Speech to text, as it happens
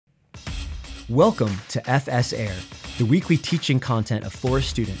Welcome to FS Air, the weekly teaching content of Forest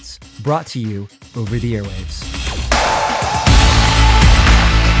students, brought to you over the airwaves.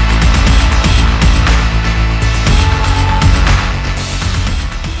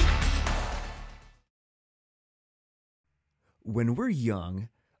 When we're young,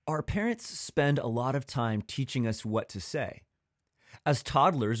 our parents spend a lot of time teaching us what to say. As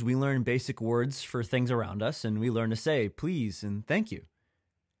toddlers, we learn basic words for things around us, and we learn to say please and thank you.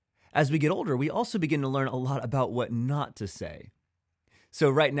 As we get older, we also begin to learn a lot about what not to say. So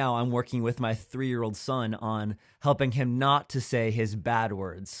right now, I'm working with my 3-year-old son on helping him not to say his bad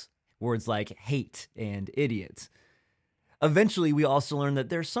words, words like hate and idiot. Eventually, we also learn that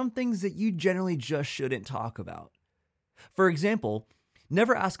there's some things that you generally just shouldn't talk about. For example,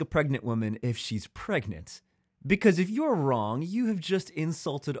 never ask a pregnant woman if she's pregnant, because if you're wrong, you have just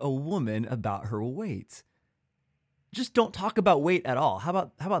insulted a woman about her weight. Just don't talk about weight at all. How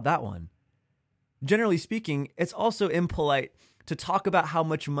about that one? Generally speaking, it's also impolite to talk about how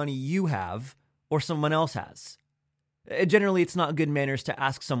much money you have or someone else has. Generally, it's not good manners to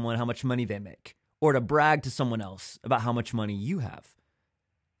ask someone how much money they make or to brag to someone else about how much money you have.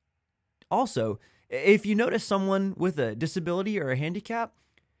 Also, if you notice someone with a disability or a handicap,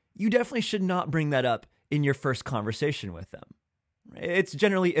 you definitely should not bring that up in your first conversation with them. It's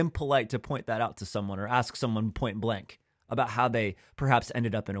generally impolite to point that out to someone or ask someone point blank about how they perhaps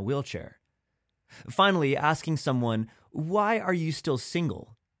ended up in a wheelchair. Finally, asking someone, why are you still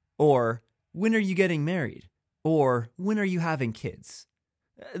single? Or when are you getting married? Or when are you having kids?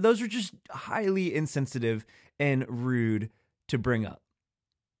 Those are just highly insensitive and rude to bring up.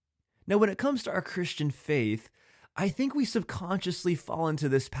 Now, when it comes to our Christian faith, I think we subconsciously fall into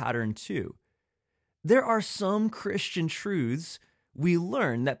this pattern too. There are some Christian truths we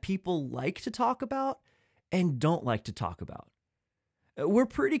learn that people like to talk about and don't like to talk about. We're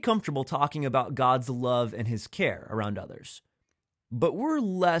pretty comfortable talking about God's love and his care around others, but we're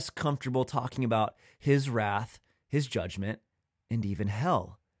less comfortable talking about his wrath, his judgment, and even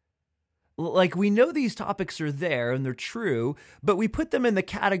hell. Like, we know these topics are there and they're true, but we put them in the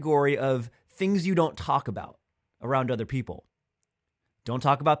category of things you don't talk about around other people. Don't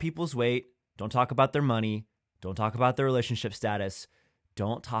talk about people's weight. Don't talk about their money. Don't talk about their relationship status.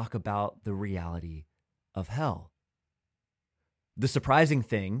 Don't talk about the reality of hell. The surprising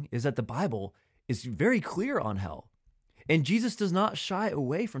thing is that the Bible is very clear on hell, and Jesus does not shy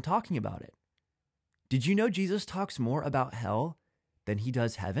away from talking about it. Did you know Jesus talks more about hell than he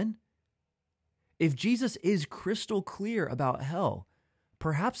does heaven? If Jesus is crystal clear about hell,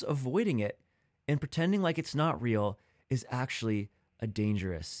 perhaps avoiding it and pretending like it's not real is actually a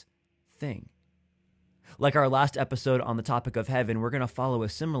dangerous thing. Like our last episode on the topic of heaven, we're going to follow a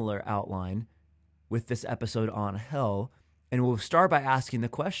similar outline with this episode on hell, and we'll start by asking the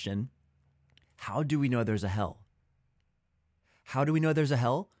question, how do we know there's a hell? How do we know there's a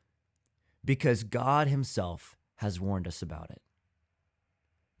hell? Because God himself has warned us about it.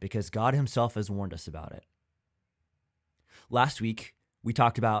 Because God himself has warned us about it. Last week, we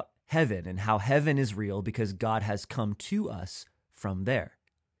talked about heaven and how heaven is real because God has come to us from there.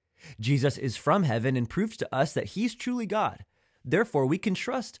 Jesus is from heaven and proves to us that he's truly God. Therefore, we can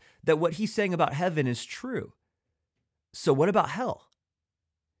trust that what he's saying about heaven is true. So what about hell?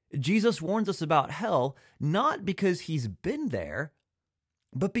 Jesus warns us about hell not because he's been there,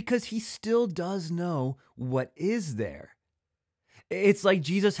 but because he still does know what is there. It's like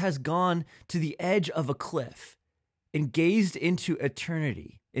Jesus has gone to the edge of a cliff and gazed into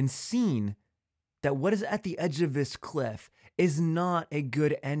eternity and seen that what is at the edge of this cliff is not a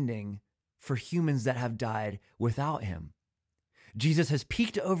good ending for humans that have died without him. Jesus has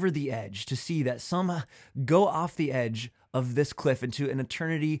peeked over the edge to see that some go off the edge of this cliff into an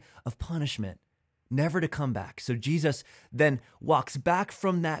eternity of punishment, never to come back. So Jesus then walks back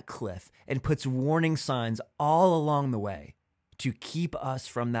from that cliff and puts warning signs all along the way to keep us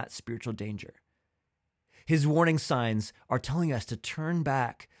from that spiritual danger. His warning signs are telling us to turn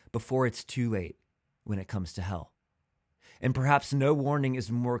back before it's too late when it comes to hell. And perhaps no warning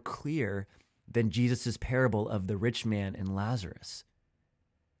is more clear than Jesus' parable of the rich man and Lazarus.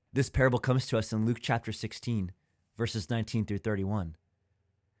 This parable comes to us in Luke chapter 16, verses 19 through 31.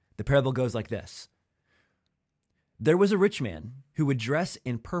 The parable goes like this. There was a rich man who would dress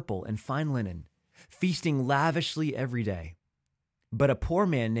in purple and fine linen, feasting lavishly every day. But a poor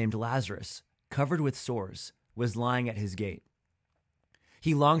man named Lazarus, covered with sores, was lying at his gate.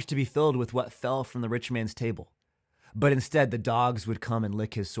 He longed to be filled with what fell from the rich man's table, but instead the dogs would come and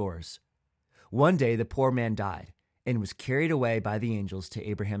lick his sores. One day the poor man died and was carried away by the angels to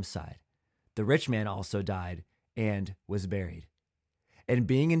Abraham's side. The rich man also died and was buried. and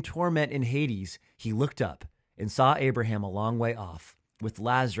being in torment in Hades, he looked up and saw Abraham a long way off, with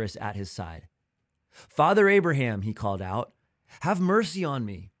Lazarus at his side. 'Father Abraham,' he called out, 'have mercy on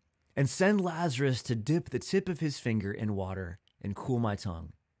me, and send Lazarus to dip the tip of his finger in water and cool my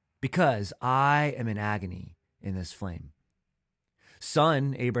tongue, because I am in agony in this flame.'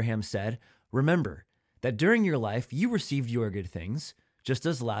 'Son,' Abraham said, 'remember that during your life you received your good things, just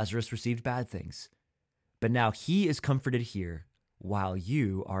as Lazarus received bad things. But now he is comforted here, while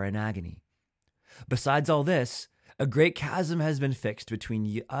you are in agony. Besides all this, a great chasm has been fixed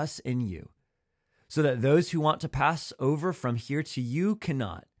between us and you, so that those who want to pass over from here to you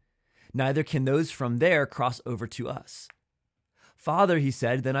cannot, neither can those from there cross over to us.' 'Father,' he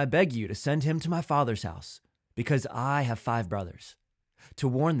said, 'then I beg you to send him to my father's house, because I have 5 brothers, to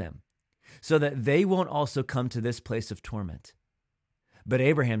warn them, so that they won't also come to this place of torment.' But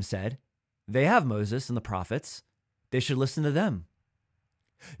Abraham said, 'They have Moses and the prophets. They should listen to them.'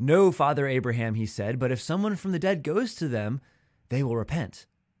 'No, Father Abraham,' he said, 'but if someone from the dead goes to them, they will repent.'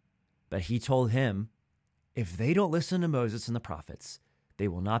 But he told him, 'If they don't listen to Moses and the prophets, they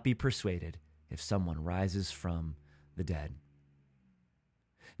will not be persuaded if someone rises from the dead.'"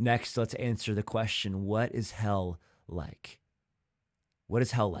 Next, let's answer the question, what is hell like? What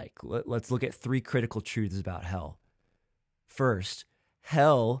is hell like? Let's look at 3 critical truths about hell. First,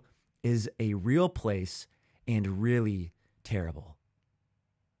 hell is a real place and really terrible.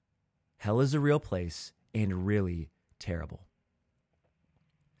 Hell is a real place and really terrible.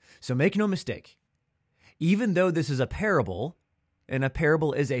 So make no mistake, even though this is a parable, and a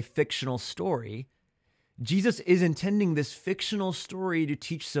parable is a fictional story, Jesus is intending this fictional story to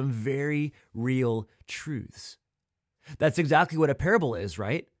teach some very real truths. That's exactly what a parable is,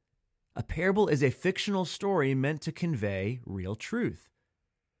 right? A parable is a fictional story meant to convey real truth.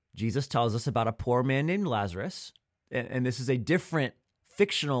 Jesus tells us about a poor man named Lazarus, and this is a different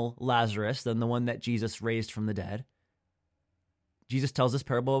fictional Lazarus than the one that Jesus raised from the dead. Jesus tells this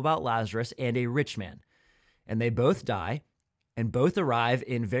parable about Lazarus and a rich man, and they both die and both arrive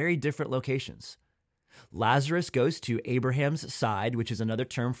in very different locations. Lazarus goes to Abraham's side, which is another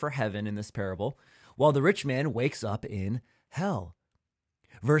term for heaven in this parable, while the rich man wakes up in hell.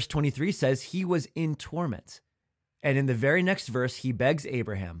 Verse 23 says he was in torment. And in the very next verse, he begs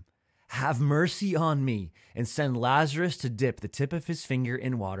Abraham, "Have mercy on me and send Lazarus to dip the tip of his finger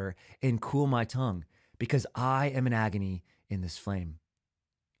in water and cool my tongue, because I am in agony in this flame."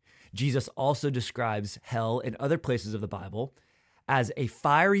 Jesus also describes hell in other places of the Bible as a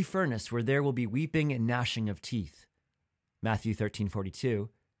fiery furnace where there will be weeping and gnashing of teeth. Matthew 13:42.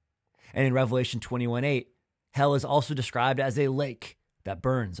 And in Revelation 21:8, hell is also described as a lake that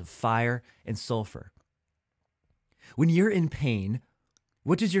burns of fire and sulfur. When you're in pain,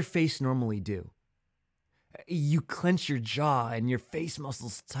 what does your face normally do? You clench your jaw and your face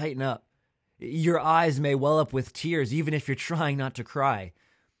muscles tighten up. Your eyes may well up with tears, even if you're trying not to cry.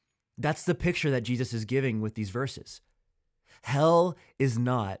 That's the picture that Jesus is giving with these verses. Hell is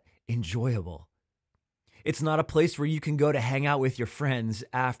not enjoyable. It's not a place where you can go to hang out with your friends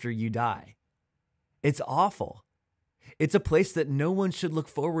after you die. It's awful. It's a place that no one should look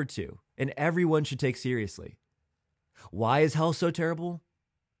forward to and everyone should take seriously. Why is hell so terrible?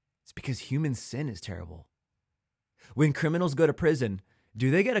 It's because human sin is terrible. When criminals go to prison,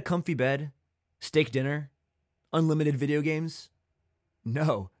 do they get a comfy bed, steak dinner, unlimited video games?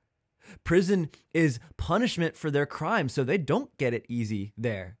 No. Prison is punishment for their crime, so they don't get it easy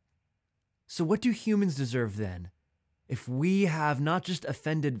there. So what do humans deserve then, if we have not just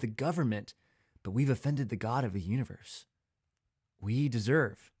offended the government, but we've offended the God of the universe? We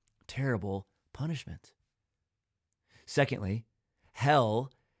deserve terrible punishment. Secondly,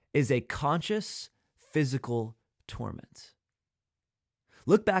 hell is a conscious physical torment.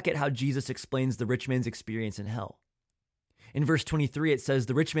 Look back at how Jesus explains the rich man's experience in hell. In verse 23, it says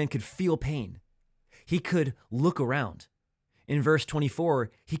the rich man could feel pain. He could look around. In verse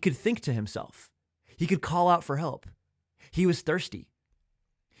 24, he could think to himself. He could call out for help. He was thirsty.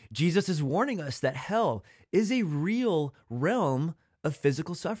 Jesus is warning us that hell is a real realm of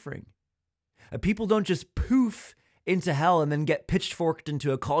physical suffering. People don't just poof into hell and then get pitchforked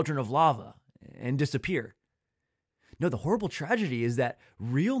into a cauldron of lava and disappear. No, the horrible tragedy is that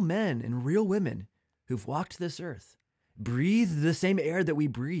real men and real women who've walked this earth, breathed the same air that we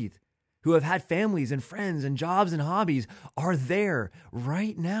breathe, who have had families and friends and jobs and hobbies, are there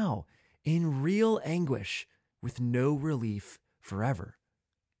right now in real anguish with no relief forever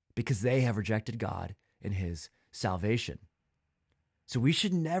because they have rejected God and his salvation. So we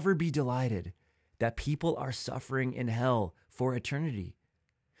should never be delighted that people are suffering in hell for eternity.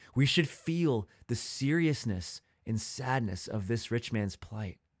 We should feel the seriousness and sadness of this rich man's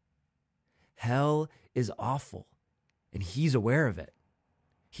plight. Hell is awful, and he's aware of it.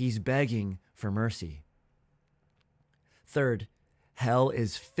 He's begging for mercy. Third, hell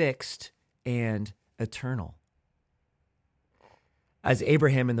is fixed and eternal. As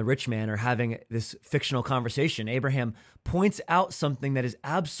Abraham and the rich man are having this fictional conversation, Abraham points out something that is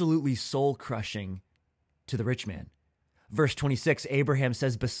absolutely soul-crushing to the rich man. Verse 26, Abraham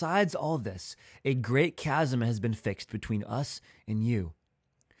says, "Besides all this, a great chasm has been fixed between us and you,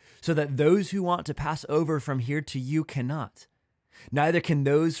 so that those who want to pass over from here to you cannot. Neither can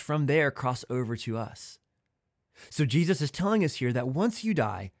those from there cross over to us." So Jesus is telling us here that once you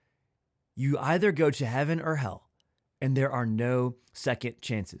die, you either go to heaven or hell, and there are no second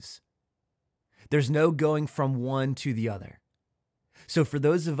chances. There's no going from one to the other. So for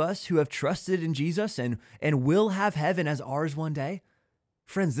those of us who have trusted in Jesus and will have heaven as ours one day,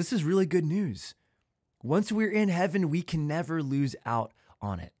 friends, this is really good news. Once we're in heaven, we can never lose out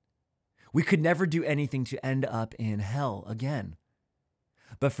on it. We could never do anything to end up in hell again.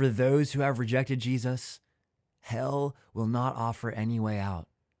 But for those who have rejected Jesus, hell will not offer any way out.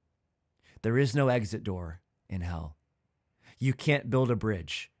 There is no exit door in hell. You can't build a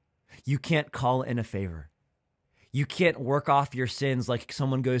bridge. You can't call in a favor. You can't work off your sins like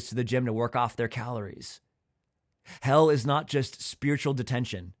someone goes to the gym to work off their calories. Hell is not just spiritual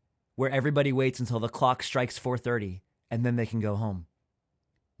detention, where everybody waits until the clock strikes 4:30 and then they can go home.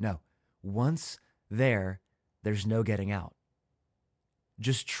 No, once there's no getting out.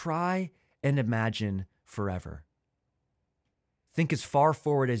 Just try and imagine forever. Think as far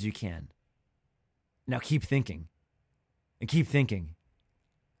forward as you can. Now keep thinking, and keep thinking.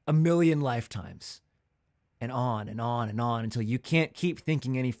 1,000,000 lifetimes, and on and on and on until you can't keep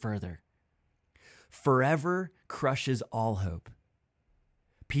thinking any further. Forever crushes all hope.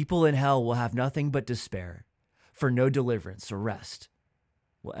 People in hell will have nothing but despair, for no deliverance or rest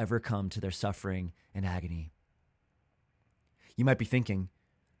will ever come to their suffering and agony. You might be thinking,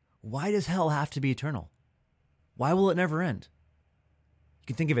 why does hell have to be eternal? Why will it never end? You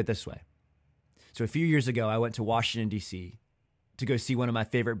can think of it this way. So a few years ago, I went to Washington, D.C. to go see one of my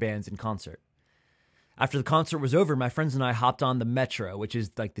favorite bands in concert. After the concert was over, my friends and I hopped on the Metro, which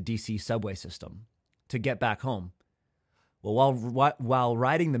is like the D.C. subway system, to get back home. Well, while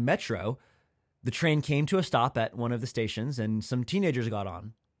riding the Metro, the train came to a stop at one of the stations and some teenagers got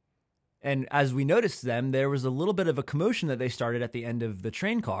on. And as we noticed them, there was a little bit of a commotion that they started at the end of the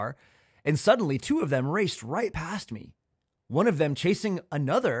train car. And suddenly 2 of them raced right past me. One of them chasing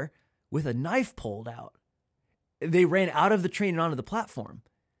another with a knife pulled out. They ran out of the train and onto the platform.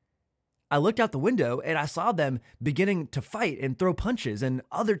 I looked out the window and I saw them beginning to fight and throw punches, and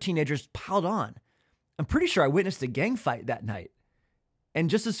other teenagers piled on. I'm pretty sure I witnessed a gang fight that night. And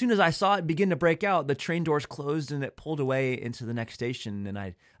just as soon as I saw it begin to break out, the train doors closed and it pulled away into the next station, and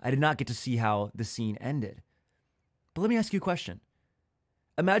I did not get to see how the scene ended. But let me ask you a question.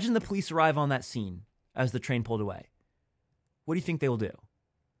 Imagine the police arrive on that scene as the train pulled away. What do you think they will do?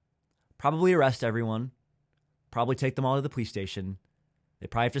 Probably arrest everyone, probably take them all to the police station. They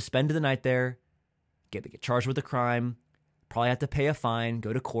probably have to spend the night there, get charged with a crime, probably have to pay a fine,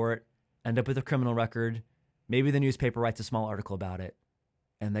 go to court, end up with a criminal record. Maybe the newspaper writes a small article about it,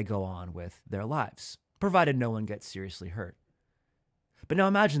 and they go on with their lives, provided no one gets seriously hurt. But now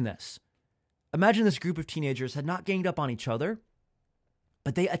imagine this. Imagine this group of teenagers had not ganged up on each other,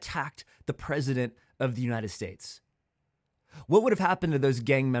 but they attacked the president of the United States. What would have happened to those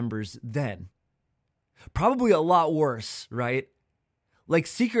gang members then? Probably a lot worse, right? Like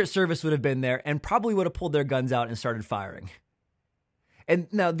Secret Service would have been there and probably would have pulled their guns out and started firing.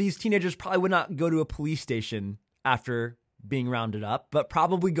 And now these teenagers probably would not go to a police station after being rounded up, but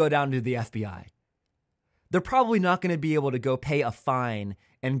probably go down to the FBI. They're probably not going to be able to go pay a fine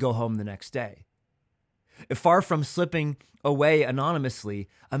and go home the next day. Far from slipping away anonymously,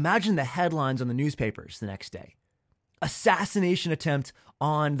 imagine the headlines on the newspapers the next day. Assassination attempt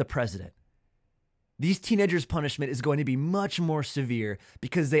on the president. These teenagers' punishment is going to be much more severe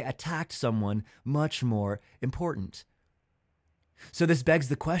because they attacked someone much more important. So this begs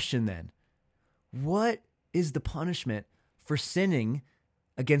the question then, what is the punishment for sinning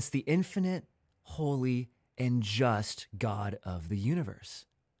against the infinite, holy, and just God of the universe?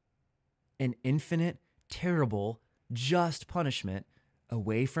 An infinite, terrible, just punishment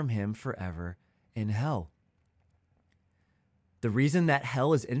away from him forever in hell. The reason that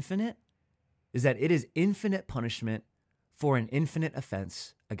hell is infinite is that it is infinite punishment for an infinite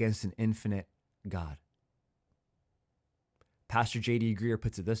offense against an infinite God. Pastor J.D. Greer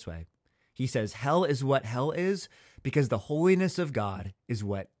puts it this way. He says, hell is what hell is because the holiness of God is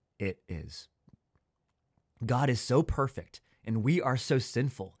what it is. God is so perfect and we are so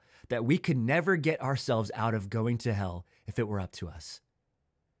sinful that we could never get ourselves out of going to hell if it were up to us.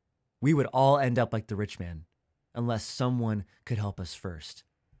 We would all end up like the rich man unless someone could help us first.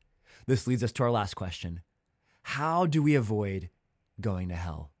 This leads us to our last question. How do we avoid going to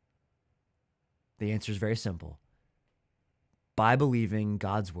hell? The answer is very simple. By believing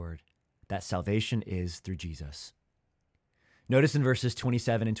God's word that salvation is through Jesus. Notice in verses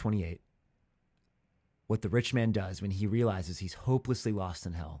 27 and 28 what the rich man does when he realizes he's hopelessly lost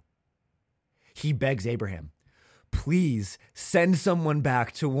in hell. He begs Abraham, please send someone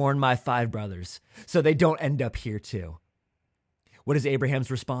back to warn my 5 brothers so they don't end up here too. What is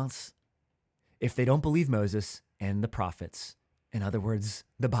Abraham's response? If they don't believe Moses and the prophets, in other words,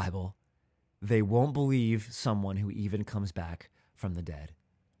 the Bible, they won't believe someone who even comes back from the dead.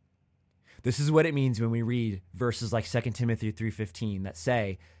 This is what it means when we read verses like 2 Timothy 3:15 that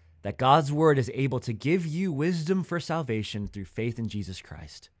say that God's word is able to give you wisdom for salvation through faith in Jesus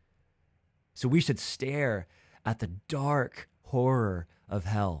Christ. So we should stare at the dark horror of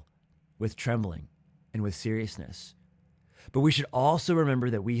hell with trembling and with seriousness. But we should also remember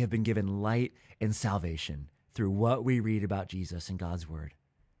that we have been given light and salvation through what we read about Jesus in God's word.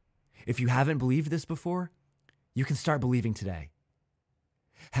 If you haven't believed this before, you can start believing today.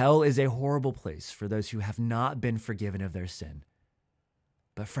 Hell is a horrible place for those who have not been forgiven of their sin.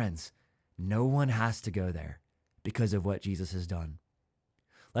 But friends, no one has to go there because of what Jesus has done.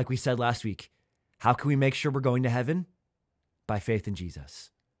 Like we said last week, how can we make sure we're going to heaven? By faith in Jesus.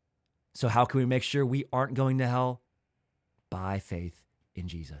 So how can we make sure we aren't going to hell? By faith in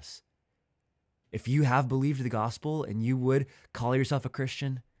Jesus. If you have believed the gospel and you would call yourself a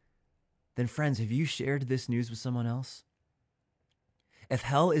Christian, then friends, have you shared this news with someone else? If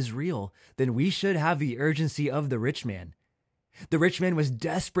hell is real, then we should have the urgency of the rich man. The rich man was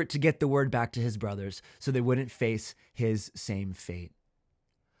desperate to get the word back to his brothers so they wouldn't face his same fate.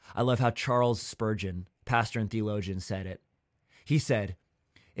 I love how Charles Spurgeon, pastor and theologian, said it. He said,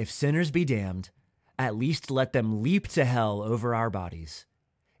 if sinners be damned, at least let them leap to hell over our bodies.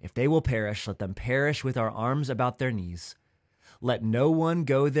 If they will perish, let them perish with our arms about their knees. Let no one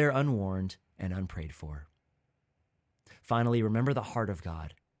go there unwarned and unprayed for. Finally, remember the heart of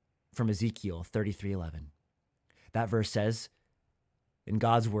God from Ezekiel 33:11. That verse says, in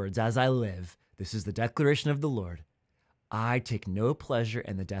God's words, as I live, this is the declaration of the Lord, I take no pleasure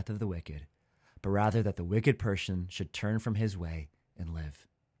in the death of the wicked, but rather that the wicked person should turn from his way and live.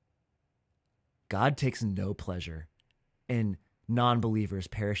 God takes no pleasure in non-believers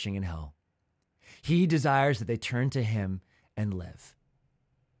perishing in hell. He desires that they turn to him and live.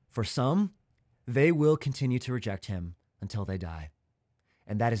 For some, they will continue to reject him until they die,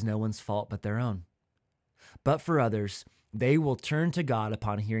 and that is no one's fault but their own. But for others, they will turn to God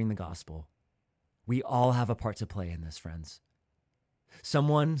upon hearing the gospel. We all have a part to play in this, friends.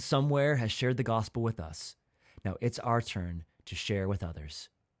 Someone somewhere has shared the gospel with us. Now it's our turn to share with others.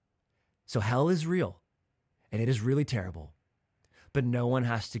 So hell is real, and it is really terrible, but no one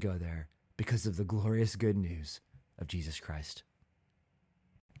has to go there because of the glorious good news of Jesus Christ.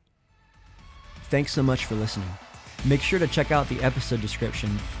 Thanks so much for listening. Make sure to check out the episode description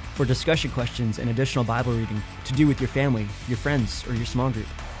for discussion questions and additional Bible reading to do with your family, your friends, or your small group.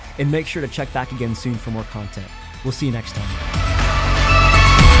 And make sure to check back again soon for more content. We'll see you next time.